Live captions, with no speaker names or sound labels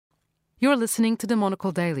You're listening to the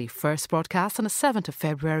Monocle Daily, first broadcast on the 7th of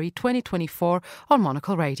February 2024 on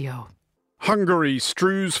Monocle Radio. Hungary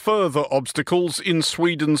strews further obstacles in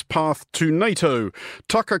Sweden's path to NATO.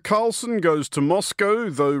 Tucker Carlson goes to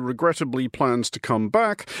Moscow, though regrettably plans to come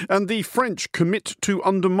back, and the French commit to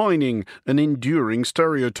undermining an enduring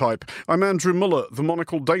stereotype. I'm Andrew Muller. The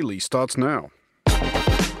Monocle Daily starts now.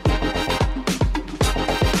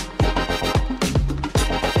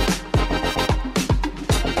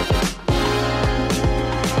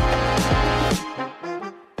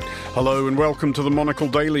 Hello and welcome to the Monocle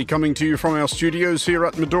Daily, coming to you from our studios here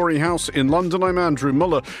at Midori House in London. I'm Andrew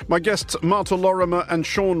Muller. My guests Marta Lorimer and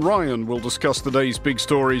Sean Ryan will discuss the day's big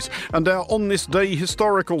stories, and our On This Day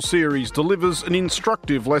historical series delivers an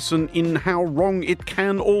instructive lesson in how wrong it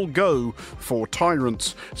can all go for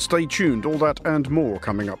tyrants. Stay tuned, all that and more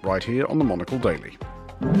coming up right here on the Monocle Daily.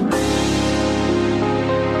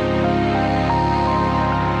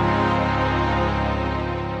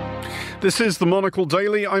 This is the Monocle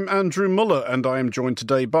Daily. I'm Andrew Muller, and I am joined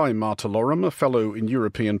today by Marta Lorimer, Fellow in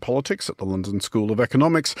European Politics at the London School of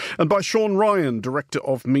Economics, and by Sean Ryan, Director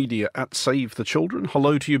of Media at Save the Children.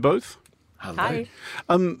 Hello to you both. Hello. Hi.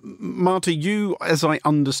 Marta, you, as I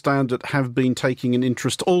understand it, have been taking an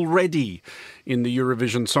interest already in the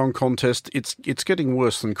Eurovision Song Contest. It's getting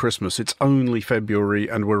worse than Christmas. It's only February,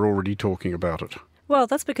 and we're already talking about it. Well,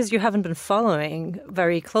 that's because you haven't been following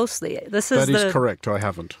very closely. That is correct, I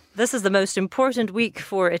haven't. This is the most important week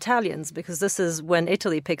for Italians because this is when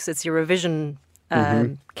Italy picks its Eurovision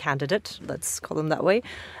candidate, let's call them that way.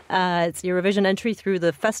 It's Eurovision entry through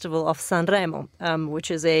the Festival of Sanremo, which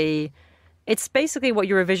is it's basically what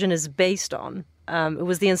Eurovision is based on. It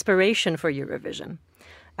was the inspiration for Eurovision.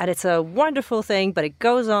 And it's a wonderful thing, but it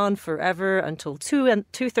goes on forever until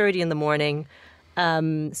 2:30 in the morning.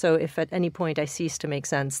 So if at any point I cease to make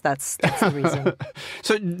sense, that's the reason.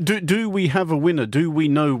 So do we have a winner? Do we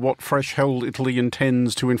know what fresh hell Italy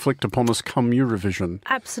intends to inflict upon us come Eurovision?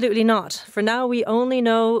 Absolutely not. For now, we only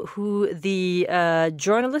know who the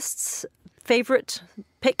journalists' favourite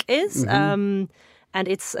pick is. And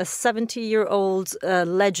it's a 70-year-old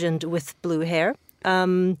legend with blue hair.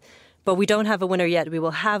 But we don't have a winner yet. We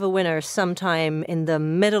will have a winner sometime in the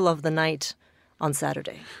middle of the night on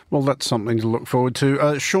Saturday. Well, that's something to look forward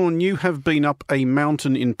to. Sean, you have been up a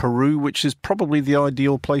mountain in Peru, which is probably the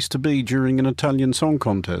ideal place to be during an Italian song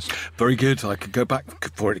contest. Very good. I could go back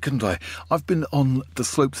for it, couldn't I? I've been on the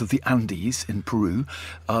slopes of the Andes in Peru.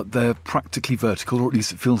 They're practically vertical, or at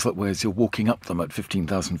least it feels that way as you're walking up them at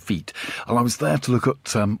 15,000 feet. And I was there to look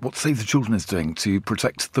at what Save the Children is doing to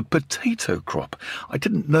protect the potato crop. I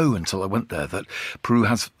didn't know until I went there that Peru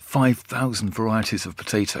has 5,000 varieties of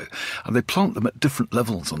potato, and they plant them at different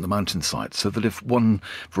levels on the mountainside so that if one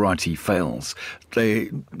variety fails, there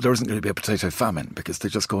isn't going to be a potato famine because they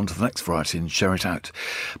just go on to the next variety and share it out.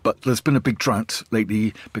 But there's been a big drought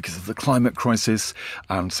lately because of the climate crisis,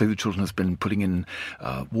 and Save the Children has been putting in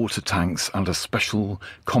water tanks and a special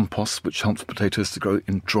compost which helps potatoes to grow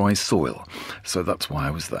in dry soil. So that's why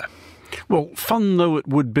I was there. Well, fun though it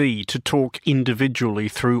would be to talk individually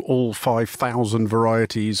through all 5,000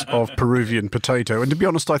 varieties of Peruvian potato. And to be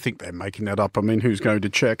honest, I think they're making that up. I mean, who's going to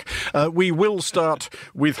check? We will start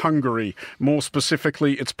with Hungary. More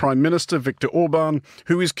specifically, its Prime Minister, Viktor Orban,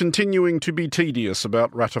 who is continuing to be tedious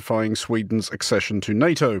about ratifying Sweden's accession to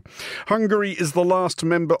NATO. Hungary is the last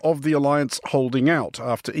member of the alliance holding out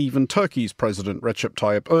after even Turkey's President Recep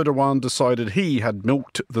Tayyip Erdogan decided he had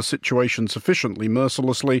milked the situation sufficiently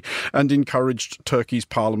mercilessly and encouraged Turkey's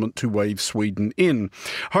parliament to wave Sweden in.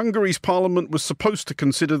 Hungary's parliament was supposed to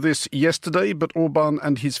consider this yesterday, but Orban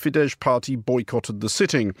and his Fidesz party boycotted the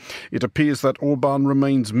sitting. It appears that Orban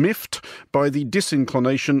remains miffed by the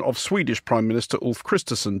disinclination of Swedish Prime Minister Ulf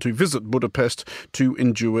Kristersson to visit Budapest to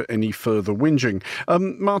endure any further whinging.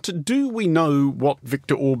 Marta, do we know what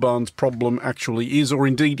Viktor Orban's problem actually is, or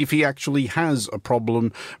indeed if he actually has a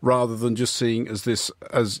problem, rather than just seeing this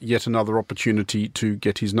as yet another opportunity to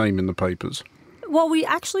get his name in the papers? Well, we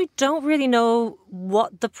actually don't really know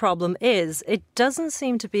what the problem is. It doesn't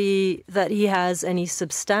seem to be that he has any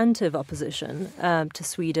substantive opposition to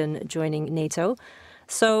Sweden joining NATO.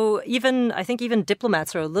 So I think even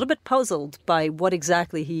diplomats are a little bit puzzled by what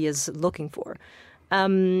exactly he is looking for.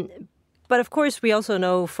 But of course, we also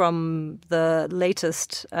know from the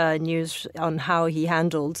latest news on how he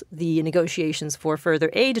handled the negotiations for further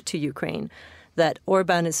aid to Ukraine that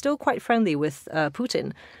Orban is still quite friendly with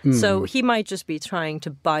Putin. So he might just be trying to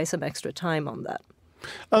buy some extra time on that.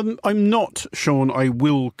 I'm not, Sean, I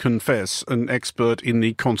will confess, an expert in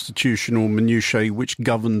the constitutional minutiae which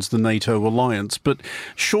governs the NATO alliance, but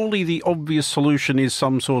surely the obvious solution is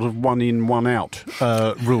some sort of one in, one out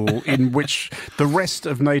rule in which the rest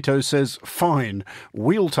of NATO says, fine,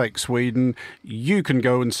 we'll take Sweden, you can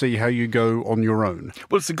go and see how you go on your own.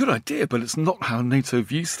 Well, it's a good idea, but it's not how NATO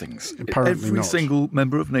views things. Apparently every not. single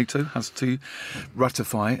member of NATO has to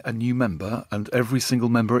ratify a new member, and every single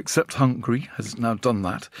member except Hungary has now done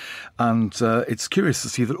that. And it's curious to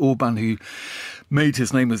see that Orban, who made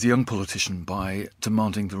his name as a young politician by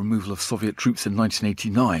demanding the removal of Soviet troops in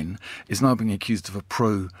 1989, is now being accused of a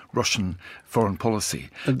pro-Russian foreign policy.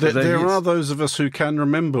 There are those of us who can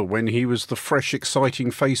remember when he was the fresh,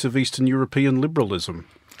 exciting face of Eastern European liberalism.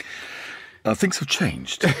 Things have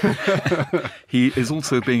changed. He is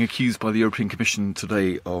also being accused by the European Commission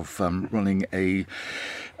today of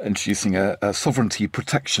introducing a sovereignty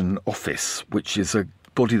protection office, which is a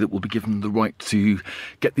body that will be given the right to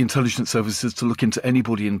get the intelligence services to look into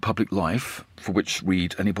anybody in public life, for which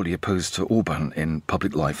read anybody opposed to Orban in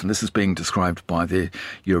public life. And this is being described by the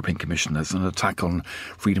European Commission as an attack on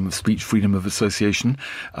freedom of speech, freedom of association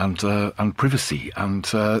and privacy. And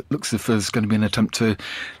looks as if there's going to be an attempt to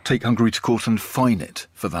take Hungary to court and fine it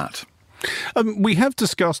for that. We have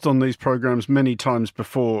discussed on these programmes many times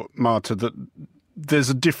before, Marta, that there's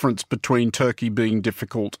a difference between Turkey being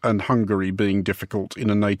difficult and Hungary being difficult in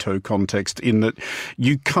a NATO context, in that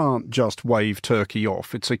you can't just wave Turkey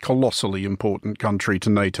off. It's a colossally important country to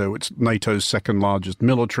NATO. It's NATO's second largest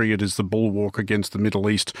military. It is the bulwark against the Middle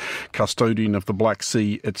East, custodian of the Black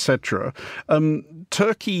Sea, etc.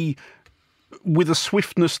 Turkey, with a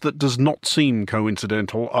swiftness that does not seem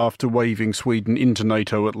coincidental after waving Sweden into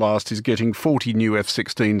NATO at last, is getting 40 new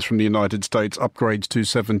F-16s from the United States, upgrades to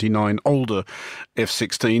 79 older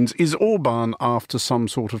F-16s. Is Orban after some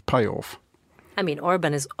sort of payoff? I mean,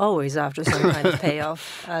 Orban is always after some kind of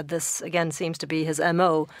payoff. This, again, seems to be his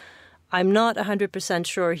MO. I'm not 100%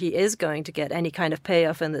 sure he is going to get any kind of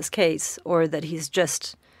payoff in this case, or that he's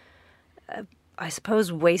just I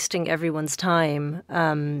suppose, wasting everyone's time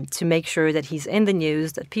to make sure that he's in the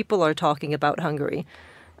news, that people are talking about Hungary.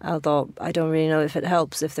 Although I don't really know if it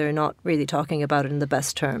helps if they're not really talking about it in the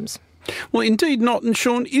best terms. Well, indeed not. And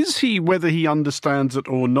Sean, is he, whether he understands it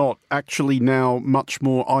or not, actually now much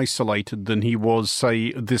more isolated than he was,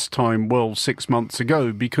 say, this time, 6 months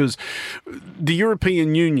ago? Because the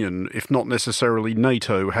European Union, if not necessarily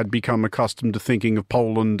NATO, had become accustomed to thinking of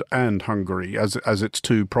Poland and Hungary as its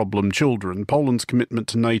two problem children. Poland's commitment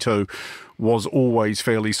to NATO was always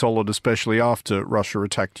fairly solid, especially after Russia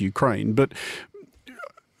attacked Ukraine. But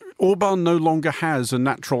Orban no longer has a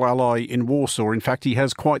natural ally in Warsaw. In fact, he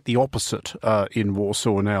has quite the opposite in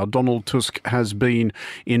Warsaw now. Donald Tusk has been,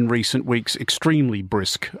 in recent weeks, extremely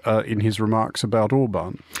brisk in his remarks about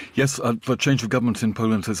Orban. Yes, the change of government in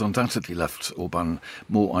Poland has undoubtedly left Orban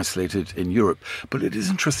more isolated in Europe. But it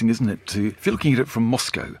is interesting, isn't it, if you're looking at it from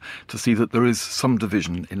Moscow, to see that there is some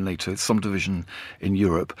division in NATO, some division in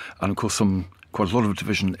Europe, and of course quite a lot of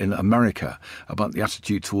division in America about the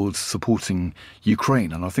attitude towards supporting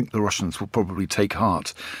Ukraine. And I think the Russians will probably take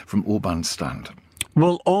heart from Orban's stand.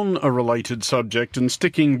 Well, on a related subject, and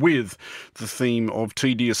sticking with the theme of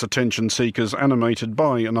tedious attention seekers animated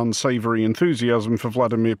by an unsavoury enthusiasm for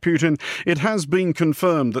Vladimir Putin, it has been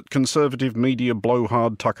confirmed that conservative media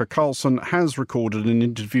blowhard Tucker Carlson has recorded an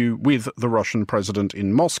interview with the Russian president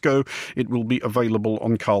in Moscow. It will be available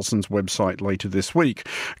on Carlson's website later this week.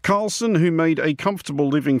 Carlson, who made a comfortable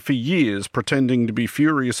living for years pretending to be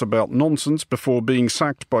furious about nonsense before being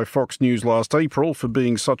sacked by Fox News last April for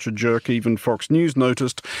being such a jerk even Fox News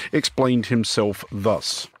noticed, explained himself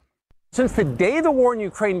thus. Since the day the war in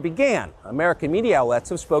Ukraine began, American media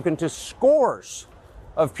outlets have spoken to scores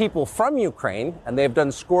of people from Ukraine, and they have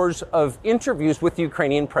done scores of interviews with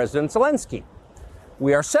Ukrainian President Zelensky.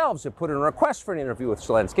 We ourselves have put in a request for an interview with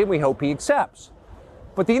Zelensky, and we hope he accepts.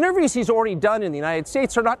 But the interviews he's already done in the United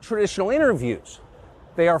States are not traditional interviews.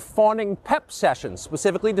 They are fawning pep sessions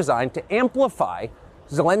specifically designed to amplify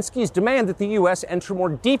Zelensky's demand that the U.S. enter more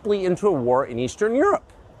deeply into a war in Eastern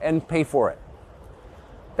Europe and pay for it.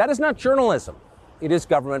 That is not journalism. It is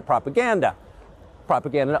government propaganda.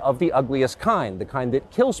 Propaganda of the ugliest kind, the kind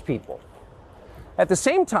that kills people. At the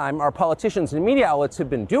same time, our politicians and media outlets have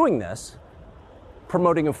been doing this,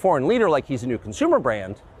 promoting a foreign leader like he's a new consumer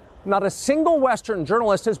brand. Not a single Western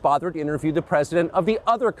journalist has bothered to interview the president of the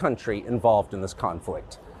other country involved in this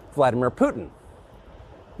conflict, Vladimir Putin.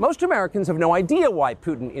 Most Americans have no idea why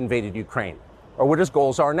Putin invaded Ukraine or what his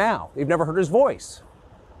goals are now. They've never heard his voice.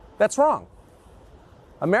 That's wrong.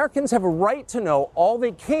 Americans have a right to know all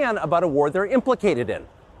they can about a war they're implicated in.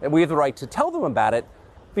 and we have the right to tell them about it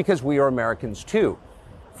because we are Americans too.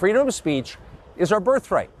 Freedom of speech is our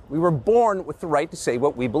birthright. We were born with the right to say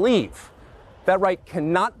what we believe. That right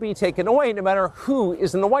cannot be taken away no matter who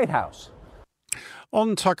is in the White House.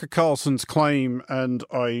 On Tucker Carlson's claim, and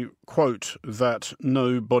I quote, that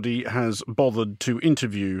nobody has bothered to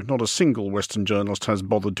interview, not a single Western journalist has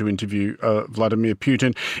bothered to interview Vladimir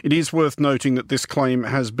Putin. It is worth noting that this claim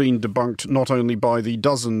has been debunked not only by the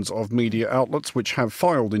dozens of media outlets which have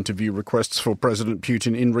filed interview requests for President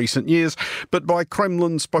Putin in recent years, but by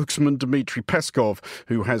Kremlin spokesman Dmitry Peskov,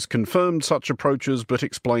 who has confirmed such approaches but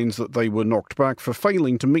explains that they were knocked back for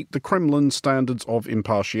failing to meet the Kremlin standards of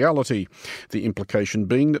impartiality. The implication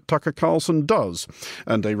being that Tucker Carlson does.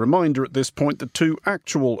 And a reminder at this point that two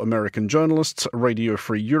actual American journalists, Radio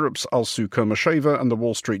Free Europe's Alsu Kurmasheva and the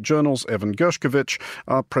Wall Street Journal's Evan Gershkovich,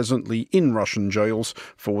 are presently in Russian jails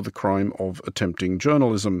for the crime of attempting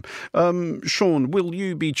journalism. Sean, will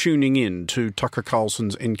you be tuning in to Tucker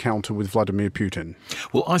Carlson's encounter with Vladimir Putin?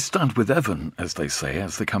 Well, I stand with Evan, as they say,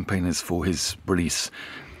 as the campaigners for his release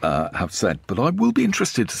have said. But I will be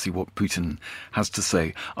interested to see what Putin has to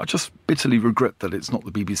say. I just bitterly regret that it's not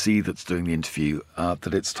the BBC that's doing the interview,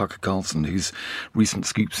 that it's Tucker Carlson, whose recent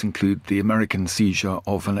scoops include the American seizure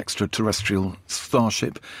of an extraterrestrial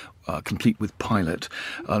starship, complete with pilot,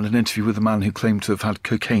 and an interview with a man who claimed to have had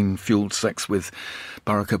cocaine-fueled sex with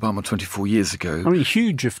Barack Obama 24 years ago. I mean,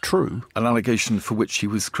 huge if true. An allegation for which he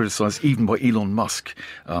was criticised even by Elon Musk,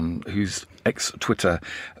 whose ex-Twitter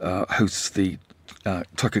hosts the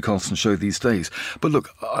Tucker Carlson show these days. But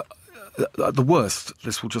look, at the worst,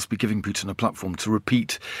 this will just be giving Putin a platform to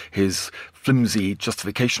repeat his flimsy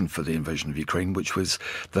justification for the invasion of Ukraine, which was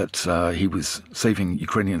that he was saving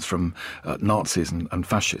Ukrainians from Nazis and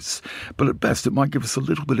fascists. But at best, it might give us a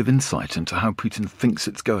little bit of insight into how Putin thinks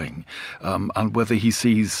it's going, and whether he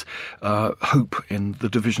sees hope in the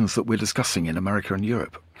divisions that we're discussing in America and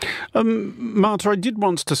Europe. Marta, I did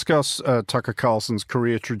once discuss Tucker Carlson's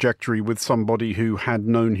career trajectory with somebody who had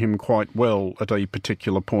known him quite well at a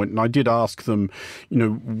particular point, and I did ask them,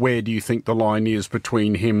 where do you think the line is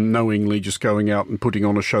between him knowingly just going out and putting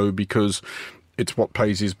on a show because it's what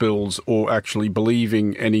pays his bills, or actually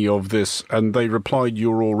believing any of this? And they replied,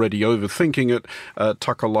 you're already overthinking it.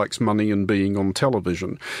 Tucker likes money and being on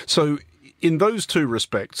television. So in those two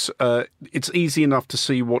respects, it's easy enough to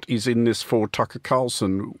see what is in this for Tucker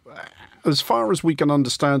Carlson. As far as we can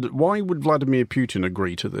understand it, why would Vladimir Putin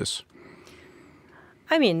agree to this?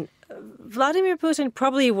 I mean, Vladimir Putin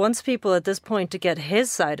probably wants people at this point to get his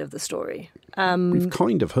side of the story. We've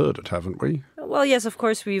kind of heard it, haven't we? Well, yes, of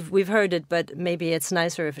course we've heard it, but maybe it's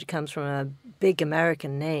nicer if it comes from a big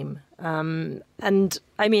American name. And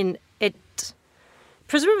I mean,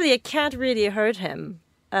 presumably it can't really hurt him.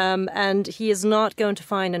 And he is not going to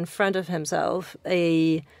find in front of himself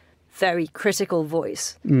a very critical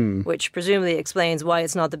voice, which presumably explains why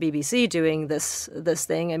it's not the BBC doing this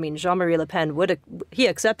thing. I mean, Jean-Marie Le Pen he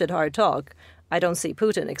accepted hard talk. I don't see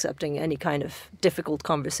Putin accepting any kind of difficult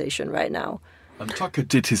conversation right now. And Tucker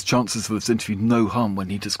did his chances of this interview no harm when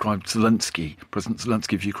he described Zelensky, President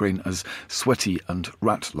Zelensky of Ukraine, as sweaty and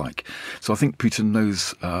rat-like. So I think Putin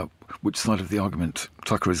knows which side of the argument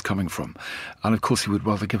Tucker is coming from. And of course he would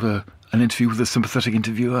rather give an interview with a sympathetic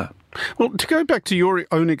interviewer. Well, to go back to your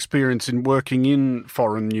own experience in working in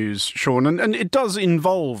foreign news, Sean, and it does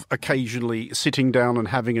involve occasionally sitting down and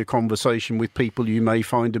having a conversation with people you may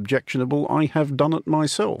find objectionable. I have done it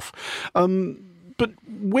myself. But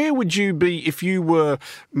where would you be if you were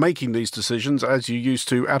making these decisions, as you used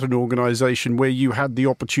to, at an organisation where you had the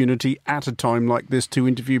opportunity at a time like this to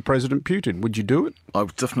interview President Putin? Would you do it? I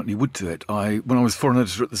definitely would do it. When I was foreign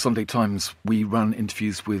editor at the Sunday Times, we ran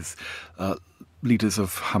interviews with leaders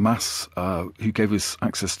of Hamas who gave us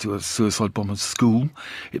access to a suicide bomber's school.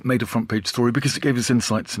 It made a front-page story because it gave us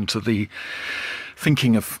insights into the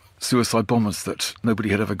thinking of suicide bombers that nobody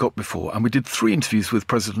had ever got before. And we did 3 interviews with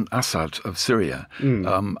President Assad of Syria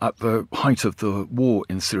at the height of the war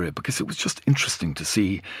in Syria, because it was just interesting to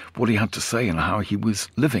see what he had to say and how he was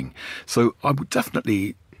living. So I would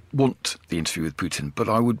definitely want the interview with Putin, but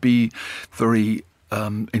I would be very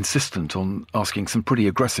insistent on asking some pretty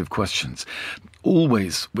aggressive questions.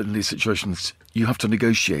 Always, in these situations, you have to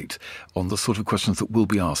negotiate on the sort of questions that will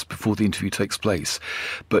be asked before the interview takes place.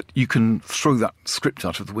 But you can throw that script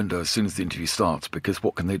out of the window as soon as the interview starts, because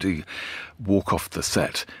what can they do? Walk off the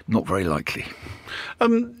set? Not very likely.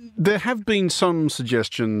 There have been some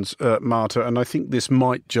suggestions, Marta, and I think this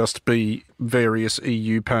might just be various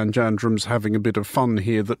EU panjandrums having a bit of fun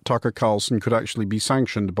here, that Tucker Carlson could actually be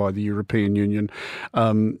sanctioned by the European Union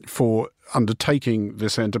for undertaking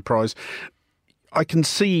this enterprise. I can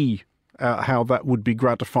see how that would be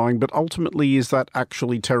gratifying, but ultimately, is that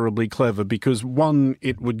actually terribly clever? Because one,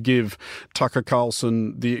 it would give Tucker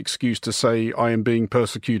Carlson the excuse to say, I am being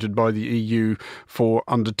persecuted by the EU for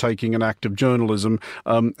undertaking an act of journalism,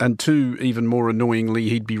 and two, even more annoyingly,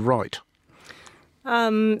 he'd be right.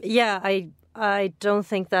 I don't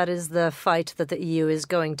think that is the fight that the EU is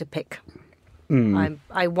going to pick.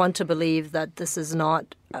 I want to believe that this is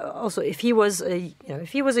not. Also, if he was a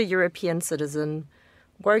European citizen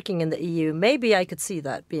working in the EU, maybe I could see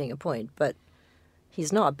that being a point. But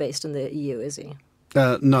he's not based in the EU, is he?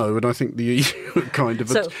 No, and I think the EU are kind of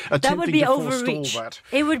that would be to overreach. That.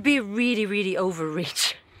 It would be really, really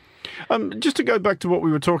overreach. Just to go back to what we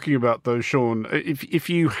were talking about, though, Sean, if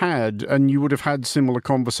you had, and you would have had similar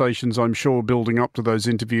conversations, I'm sure, building up to those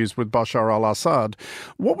interviews with Bashar al-Assad,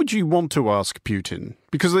 what would you want to ask Putin?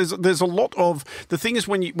 Because there's a lot of... The thing is,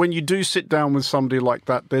 when you do sit down with somebody like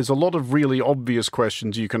that, there's a lot of really obvious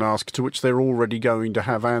questions you can ask to which they're already going to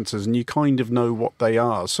have answers, and you kind of know what they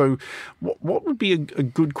are. So what would be a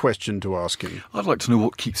good question to ask him? I'd like to know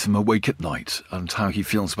what keeps him awake at night and how he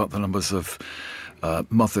feels about the numbers of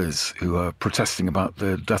mothers who are protesting about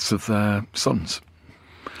the deaths of their sons.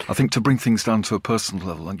 I think to bring things down to a personal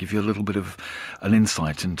level and give you a little bit of an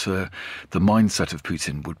insight into the mindset of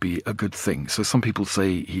Putin would be a good thing. So some people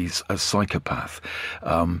say he's a psychopath.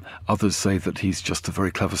 Others say that he's just a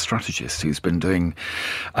very clever strategist who's been doing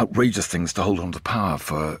outrageous things to hold on to power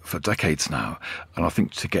for decades now. And I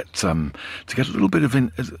think to get a little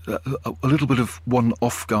bit of one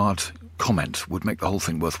off-guard comment would make the whole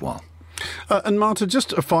thing worthwhile. And Marta,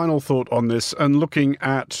 just a final thought on this, and looking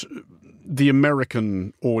at the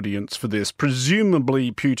American audience for this.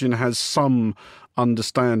 Presumably Putin has some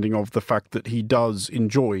understanding of the fact that he does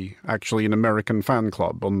enjoy actually an American fan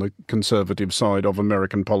club on the conservative side of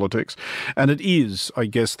American politics. And it is, I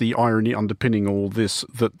guess, the irony underpinning all this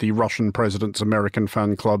that the Russian president's American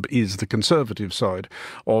fan club is the conservative side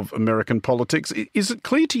of American politics. Is it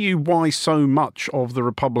clear to you why so much of the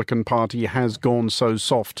Republican Party has gone so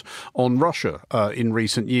soft on Russia in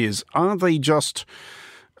recent years? Are they just...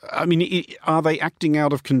 I mean, are they acting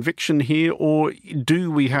out of conviction here, or do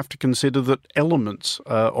we have to consider that elements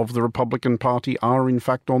of the Republican Party are in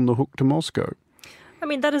fact on the hook to Moscow? I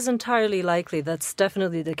mean, that is entirely likely. That's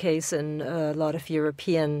definitely the case in a lot of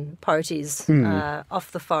European parties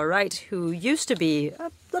off the far right, who used to be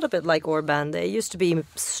a little bit like Orban. They used to be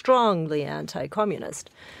strongly anti-communist,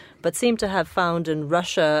 but seem to have found in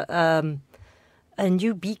Russia a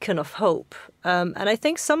new beacon of hope. And I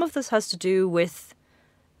think some of this has to do with,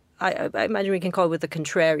 I imagine we can call it with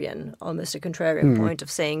almost a contrarian point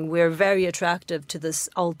of saying we're very attractive to this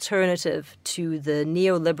alternative to the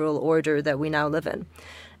neoliberal order that we now live in.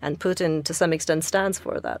 And Putin, to some extent, stands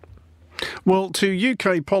for that. Well, to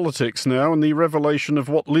UK politics now, and the revelation of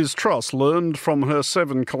what Liz Truss learned from her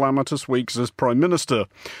 7 calamitous weeks as Prime Minister.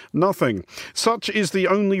 Nothing. Such is the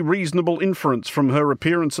only reasonable inference from her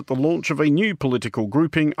appearance at the launch of a new political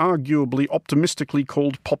grouping, arguably optimistically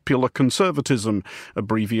called Popular Conservatism,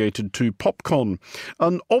 abbreviated to PopCon.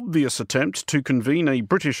 An obvious attempt to convene a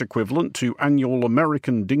British equivalent to annual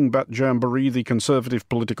American Dingbat Jamboree, the Conservative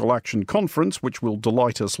Political Action Conference, which will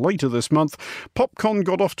delight us later this month. PopCon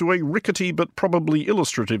got off to a rickety but probably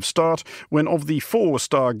illustrative start when, of the 4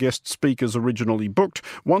 star guest speakers originally booked,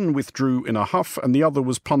 one withdrew in a huff and the other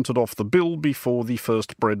was punted off the bill before the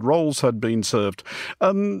first bread rolls had been served.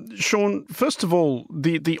 Sean, first of all,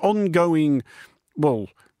 the ongoing,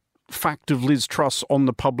 fact of Liz Truss on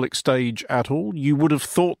the public stage at all? You would have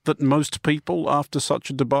thought that most people, after such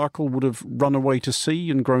a debacle, would have run away to sea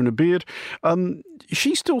and grown a beard.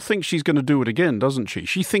 She still thinks she's going to do it again, doesn't she?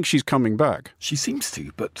 She thinks she's coming back. She seems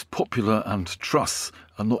to, but popular and Truss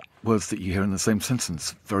are not words that you hear in the same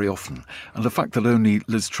sentence very often. And the fact that only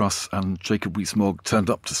Liz Truss and Jacob Rees-Mogg turned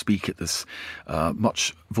up to speak at this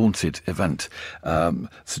much vaunted event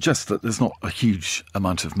suggests that there's not a huge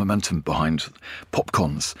amount of momentum behind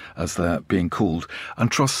popcons, as they're being called.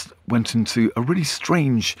 And Truss went into a really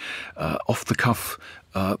strange, off-the-cuff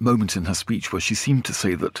moment in her speech where she seemed to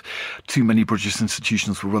say that too many British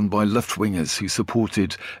institutions were run by left-wingers who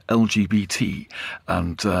supported LGBT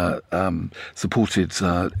and supported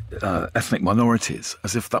ethnic minorities,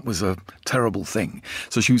 as if that was a terrible thing.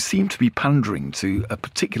 So she seemed to be pandering to a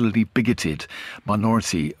particularly bigoted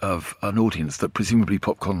minority of an audience that presumably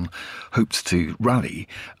PopCon hopes to rally,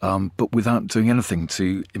 but without doing anything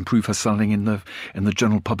to improve her standing in the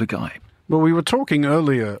general public eye. Well, we were talking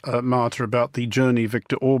earlier, Marta, about the journey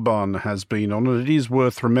Viktor Orban has been on, and it is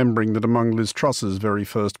worth remembering that among Liz Truss's very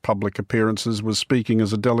first public appearances was speaking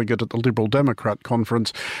as a delegate at the Liberal Democrat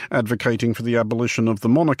conference advocating for the abolition of the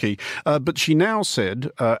monarchy. But she now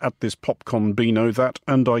said at this PopCon Beano that,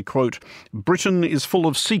 and I quote, "Britain is full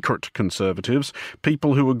of secret conservatives,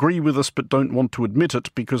 people who agree with us but don't want to admit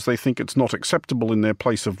it because they think it's not acceptable in their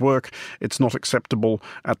place of work, it's not acceptable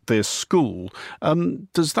at their school."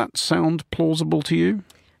 Does that sound plausible to you?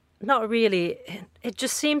 Not really. It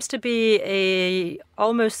just seems to be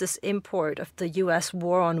almost this import of the U.S.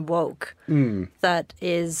 war on woke that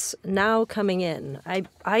is now coming in.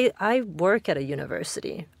 I work at a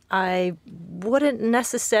university. I wouldn't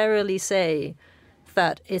necessarily say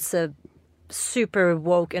that it's a super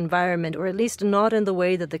woke environment, or at least not in the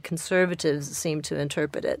way that the conservatives seem to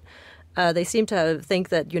interpret it. They seem to think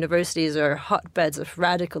that universities are hotbeds of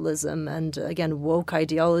radicalism and, again, woke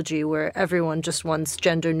ideology where everyone just wants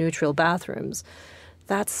gender-neutral bathrooms.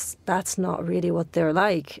 That's not really what they're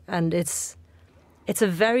like. And it's a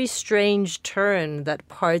very strange turn that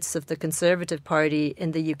parts of the Conservative Party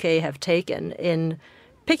in the UK have taken in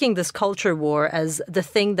picking this culture war as the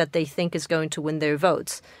thing that they think is going to win their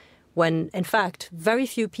votes, when, in fact, very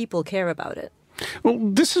few people care about it. Well,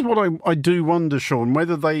 this is what I do wonder, Sean,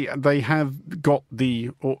 whether they have developed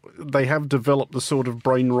the sort of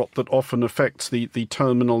brain rot that often affects the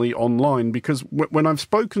terminally online. Because when I've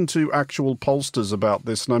spoken to actual pollsters about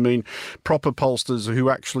this, and I mean proper pollsters who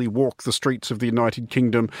actually walk the streets of the United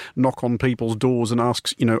Kingdom, knock on people's doors and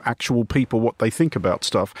ask, actual people what they think about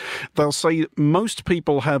stuff, they'll say most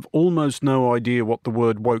people have almost no idea what the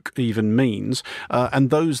word woke even means. And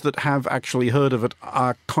those that have actually heard of it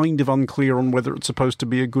are kind of unclear on whether it's supposed to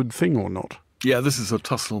be a good thing or not. Yeah, this is a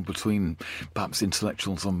tussle between perhaps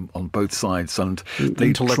intellectuals on both sides, and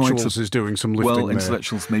intellectuals is doing some lifting there. Well,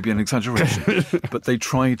 intellectuals may be an exaggeration, but they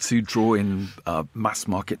try to draw in mass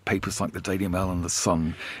market papers like the Daily Mail and the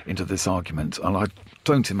Sun into this argument, and I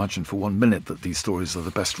don't imagine for 1 minute that these stories are the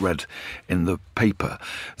best read in the paper.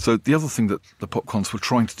 So the other thing that the popcons were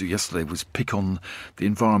trying to do yesterday was pick on the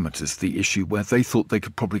environment as the issue where they thought they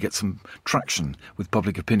could probably get some traction with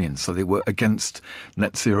public opinion. So they were against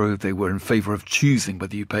net zero, they were in favour of choosing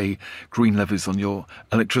whether you pay green levies on your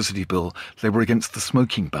electricity bill, they were against the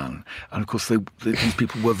smoking ban, and of course these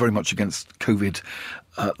people were very much against COVID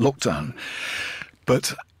lockdown.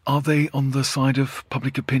 But are they on the side of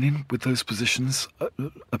public opinion with those positions?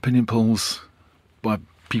 Opinion polls by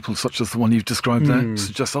people such as the one you've described there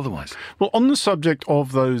suggest otherwise. Well, on the subject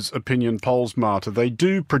of those opinion polls, Marta, they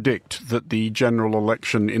do predict that the general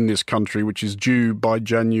election in this country, which is due by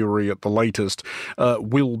January at the latest,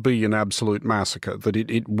 will be an absolute massacre, that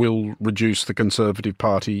it will reduce the Conservative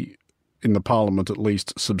Party in the Parliament at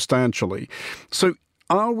least substantially. So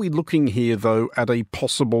are we looking here, though, at a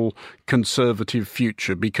possible Conservative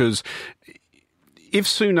future? Because if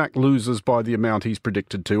Sunak loses by the amount he's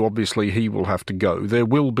predicted to, obviously he will have to go. There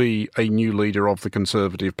will be a new leader of the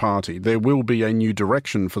Conservative Party. There will be a new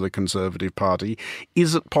direction for the Conservative Party.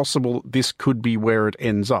 Is it possible this could be where it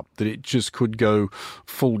ends up, that it just could go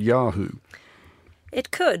full Yahoo?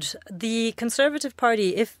 It could. The Conservative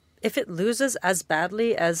Party, if it loses as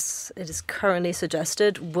badly as it is currently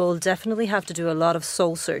suggested, will definitely have to do a lot of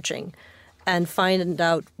soul searching and find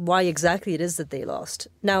out why exactly it is that they lost.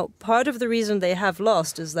 Now, part of the reason they have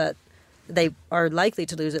lost is that they are likely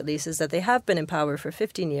to lose, at least, is that they have been in power for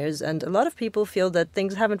 15 years, and a lot of people feel that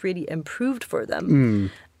things haven't really improved for them.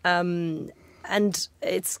 And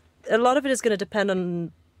a lot of it is going to depend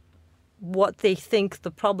on what they think the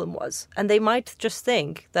problem was. And they might just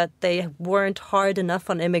think that they weren't hard enough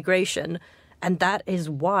on immigration, and that is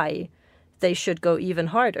why they should go even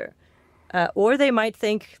harder. Or they might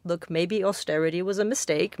think, look, maybe austerity was a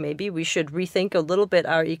mistake. Maybe we should rethink a little bit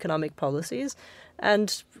our economic policies.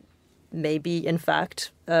 And maybe, in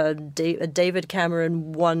fact, a David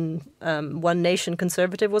Cameron one nation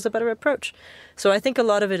conservative was a better approach. So I think a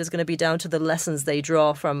lot of it is going to be down to the lessons they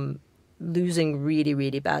draw from losing really,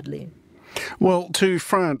 really badly. Well, to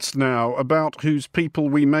France now, about whose people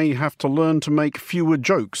we may have to learn to make fewer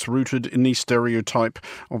jokes rooted in the stereotype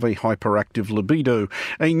of a hyperactive libido.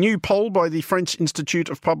 A new poll by the French Institute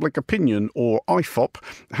of Public Opinion, or IFOP,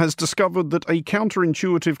 has discovered that a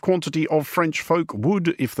counterintuitive quantity of French folk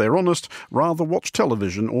would, if they're honest, rather watch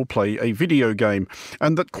television or play a video game,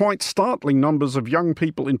 and that quite startling numbers of young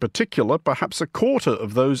people in particular, perhaps a quarter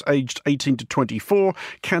of those aged 18 to 24,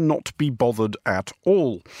 cannot be bothered at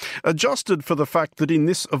all. Adjusted for the fact that in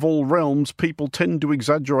this of all realms people tend to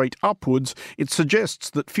exaggerate upwards, it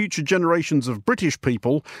suggests that future generations of British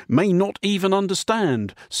people may not even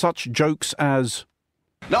understand such jokes as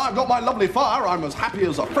Now I've got my lovely fire, I'm as happy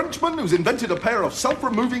as a Frenchman who's invented a pair of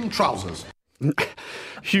self-removing trousers.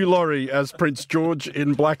 Hugh Laurie as Prince George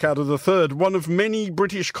in Blackadder III, one of many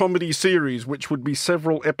British comedy series which would be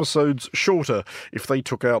several episodes shorter if they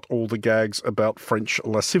took out all the gags about French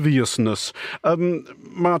lasciviousness.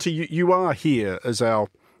 Marty, you are here as our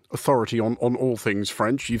authority on all things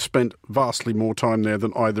French. You've spent vastly more time there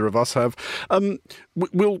than either of us have.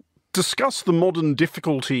 We'll discuss the modern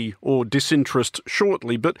difficulty or disinterest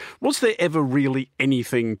shortly, but was there ever really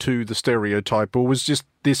anything to the stereotype, or was just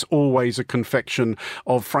this always a confection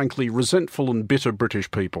of, frankly, resentful and bitter British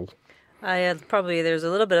people? Probably there's a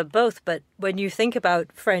little bit of both, but when you think about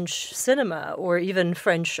French cinema or even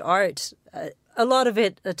French art, a lot of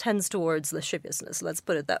it tends towards lasciviousness, let's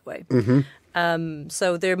put it that way. Mm-hmm.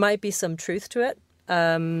 So there might be some truth to it.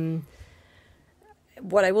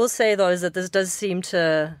 What I will say, though, is that this does seem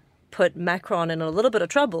to put Macron in a little bit of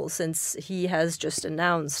trouble, since he has just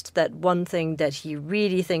announced that one thing that he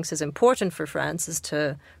really thinks is important for France is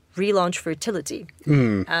to relaunch fertility.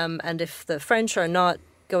 And if the French are not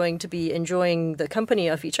going to be enjoying the company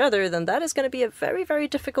of each other, then that is going to be a very, very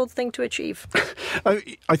difficult thing to achieve.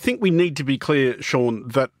 I think we need to be clear, Sean,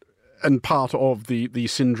 that, and part of the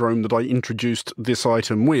syndrome that I introduced this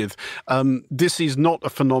item with, this is not a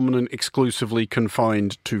phenomenon exclusively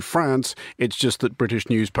confined to France. It's just that British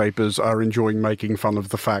newspapers are enjoying making fun of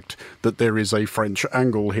the fact that there is a French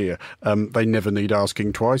angle here. They never need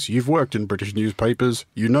asking twice. You've worked in British newspapers.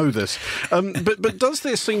 You know this. But does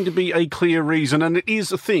there seem to be a clear reason, and it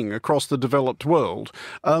is a thing across the developed world,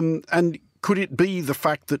 and could it be the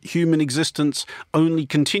fact that human existence only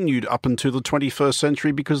continued up until the 21st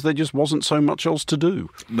century because there just wasn't so much else to do?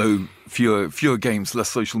 No, fewer games, less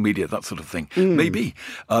social media, that sort of thing. Maybe.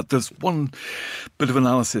 There's one bit of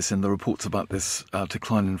analysis in the reports about this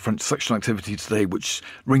decline in French sexual activity today which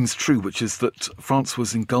rings true, which is that France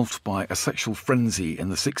was engulfed by a sexual frenzy in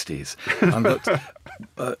the 60s, and that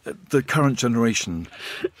the current generation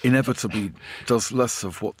inevitably does less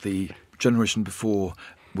of what the generation before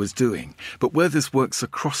was doing. But where this works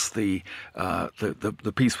across the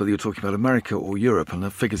piece, whether you're talking about America or Europe, and the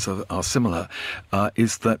figures are similar,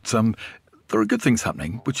 is that there are good things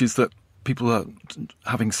happening, which is that people are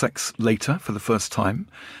having sex later for the first time.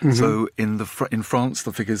 Mm-hmm. So in France,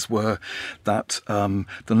 the figures were that the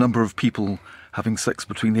number of people having sex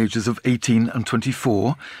between the ages of 18 and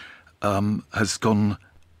 24 has gone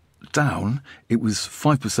down. It was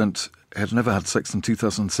 5%. Had never had sex in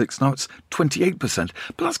 2006. Now it's 28%.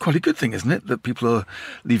 But that's quite a good thing, isn't it? That people are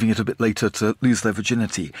leaving it a bit later to lose their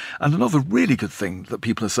virginity. And another really good thing that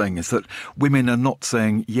people are saying is that women are not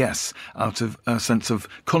saying yes out of a sense of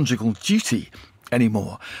conjugal duty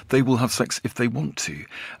anymore. They will have sex if they want to,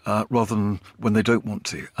 rather than when they don't want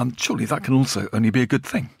to. And surely that can also only be a good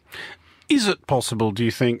thing. Is it possible, do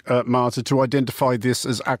you think, Marta, to identify this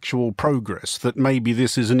as actual progress, that maybe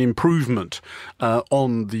this is an improvement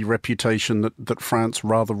on the reputation that France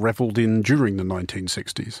rather revelled in during the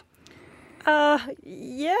 1960s?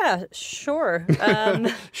 Yeah, sure.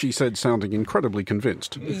 She said, sounding incredibly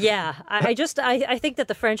convinced. Yeah, I think that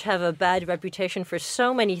the French have a bad reputation for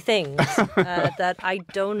so many things that I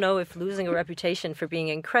don't know if losing a reputation for being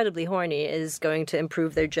incredibly horny is going to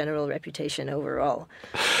improve their general reputation overall.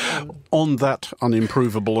 On that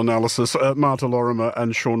unimprovable analysis, Marta Lorimer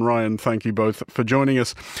and Sean Ryan, thank you both for joining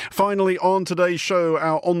us. Finally, on today's show,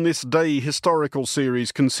 our On This Day historical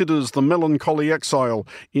series considers the melancholy exile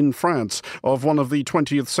in France of one of the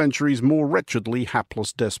 20th century's more wretchedly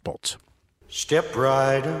hapless despots. Step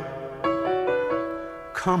right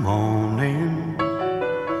up, come on in,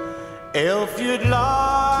 if you'd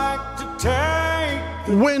like to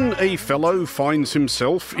take... When a fellow finds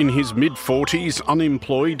himself in his mid-40s,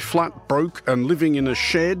 unemployed, flat broke, and living in a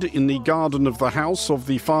shed in the garden of the house of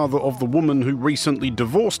the father of the woman who recently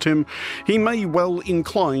divorced him, he may well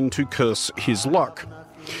incline to curse his luck.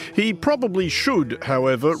 He probably should,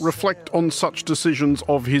 however, reflect on such decisions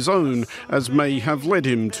of his own as may have led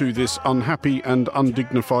him to this unhappy and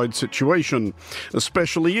undignified situation,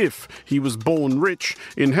 especially if he was born rich,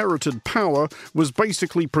 inherited power, was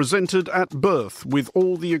basically presented at birth with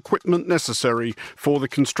all the equipment necessary for the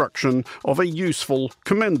construction of a useful,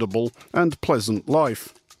 commendable, and pleasant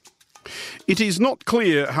life. It is not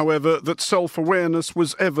clear, however, that self-awareness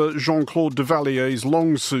was ever Jean-Claude Duvalier's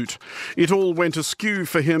long suit. It all went askew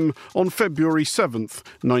for him on February 7th,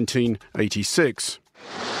 1986.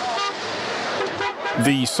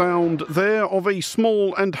 The sound there of a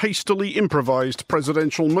small and hastily improvised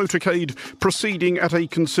presidential motorcade proceeding at a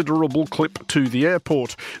considerable clip to the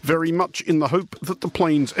airport, very much in the hope that the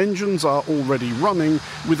plane's engines are already running,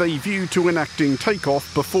 with a view to enacting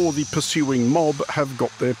takeoff before the pursuing mob have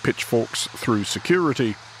got their pitchforks through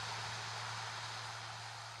security.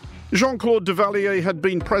 Jean-Claude Duvalier had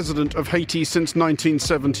been president of Haiti since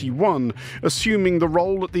 1971, assuming the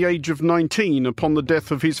role at the age of 19 upon the death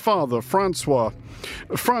of his father, François.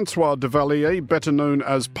 François Duvalier, better known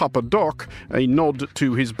as Papa Doc, a nod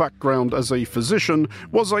to his background as a physician,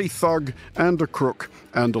 was a thug and a crook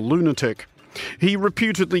and a lunatic. He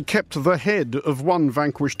reputedly kept the head of one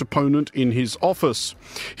vanquished opponent in his office.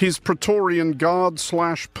 His Praetorian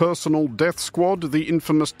Guard/personal death squad, the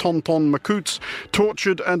infamous Tonton Macoutes,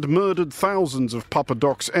 tortured and murdered thousands of Papa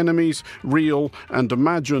Doc's enemies, real and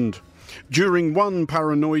imagined. During one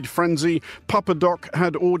paranoid frenzy, Papa Doc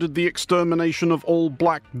had ordered the extermination of all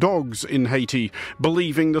black dogs in Haiti,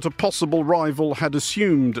 believing that a possible rival had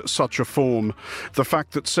assumed such a form. The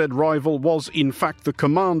fact that said rival was in fact the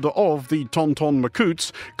commander of the Tonton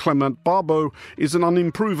Macoutes, Clement Barbeau, is an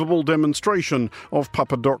unimprovable demonstration of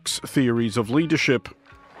Papa Doc's theories of leadership.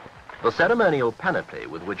 The ceremonial panoply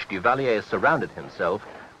with which Duvalier surrounded himself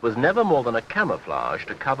was never more than a camouflage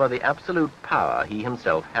to cover the absolute power he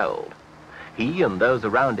himself held. He and those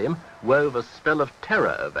around him wove a spell of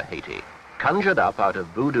terror over Haiti, conjured up out of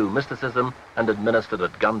voodoo mysticism and administered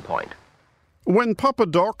at gunpoint. When Papa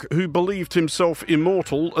Doc, who believed himself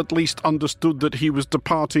immortal, at least understood that he was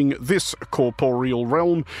departing this corporeal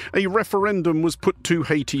realm, a referendum was put to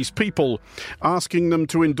Haiti's people, asking them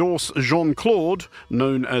to endorse Jean-Claude,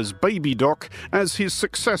 known as Baby Doc, as his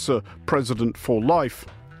successor, president for life.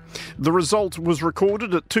 The result was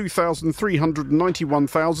recorded at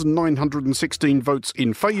 2,391,916 votes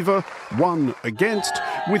in favour, 1 against,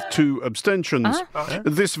 with 2 abstentions.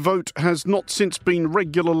 This vote has not since been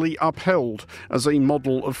regularly upheld as a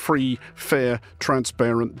model of free, fair,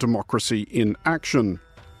 transparent democracy in action.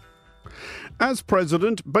 As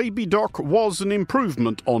president, Baby Doc was an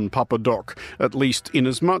improvement on Papa Doc, at least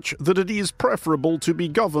inasmuch that it is preferable to be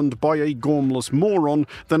governed by a gormless moron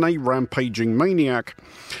than a rampaging maniac.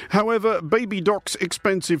 However, Baby Doc's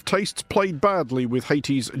expensive tastes played badly with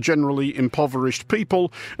Haiti's generally impoverished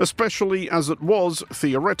people, especially as it was,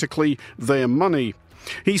 theoretically, their money.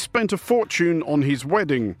 He spent a fortune on his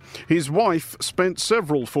wedding. His wife spent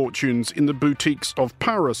several fortunes in the boutiques of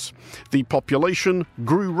Paris. The population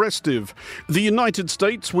grew restive. The United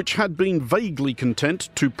States, which had been vaguely content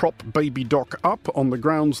to prop Baby Doc up on the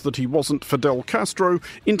grounds that he wasn't Fidel Castro,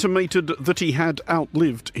 intimated that he had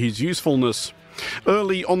outlived his usefulness.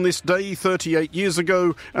 Early on this day, 38 years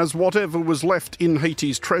ago, as whatever was left in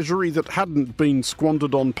Haiti's treasury that hadn't been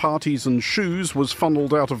squandered on parties and shoes was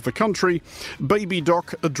funneled out of the country, Baby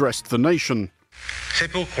Doc addressed the nation. C'est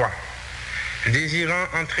pourquoi, désirant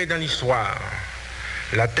entrer dans l'histoire,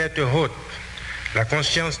 la tête haute, la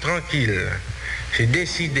conscience tranquille, j'ai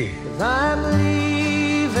décidé. I'm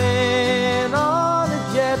leaving on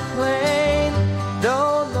a jet plane,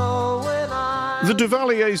 don't know when The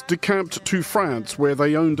Duvaliers decamped to France, where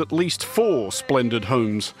they owned at least 4 splendid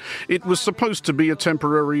homes. It was supposed to be a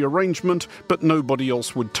temporary arrangement, but nobody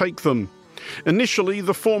else would take them. Initially,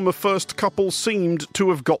 the former first couple seemed to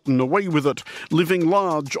have gotten away with it, living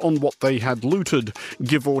large on what they had looted,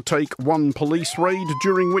 give or take 1 police raid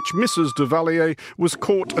during which Mrs. Duvalier was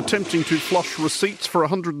caught attempting to flush receipts for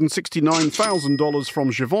 $169,000 from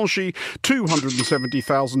Givenchy,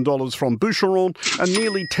 $270,000 from Boucheron, and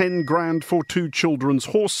nearly 10 grand for 2 children's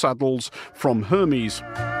horse saddles from Hermes.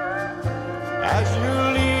 As you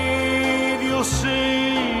leave, you'll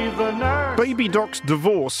see the nurse. Baby Doc's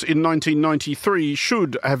divorce in 1993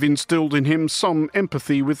 should have instilled in him some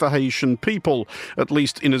empathy with the Haitian people, at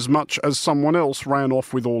least inasmuch as someone else ran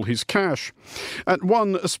off with all his cash. At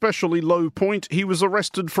one especially low point, he was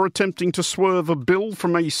arrested for attempting to swerve a bill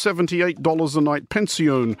from a $78 a night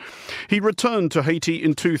pension. He returned to Haiti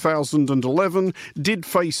in 2011, did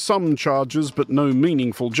face some charges but no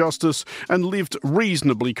meaningful justice, and lived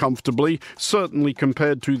reasonably comfortably, certainly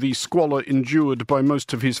compared to the squalor endured by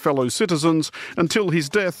most of his fellow citizens, until his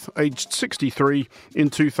death, aged 63, in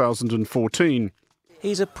 2014.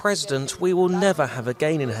 He's a president we will never have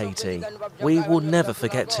again in Haiti. We will never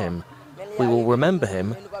forget him. We will remember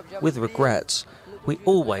him with regret. We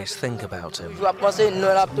always think about him.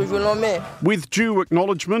 With due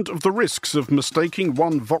acknowledgement of the risks of mistaking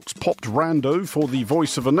one vox-popped rando for the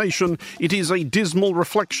voice of a nation, it is a dismal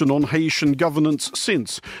reflection on Haitian governance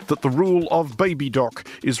since that the rule of Baby Doc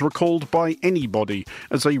is recalled by anybody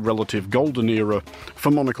as a relative golden era.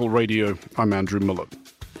 For Monocle Radio, I'm Andrew Mullett.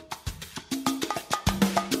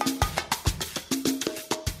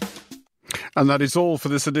 And that is all for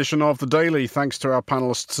this edition of The Daily. Thanks to our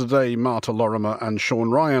panellists today, Marta Lorimer and Sean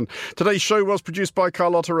Ryan. Today's show was produced by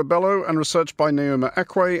Carlotta Rebello and researched by Naoma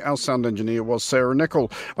Ekwe. Our sound engineer was Sarah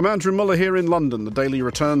Nichol. I'm Andrew Muller here in London. The Daily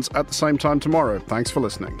returns at the same time tomorrow. Thanks for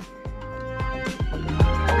listening.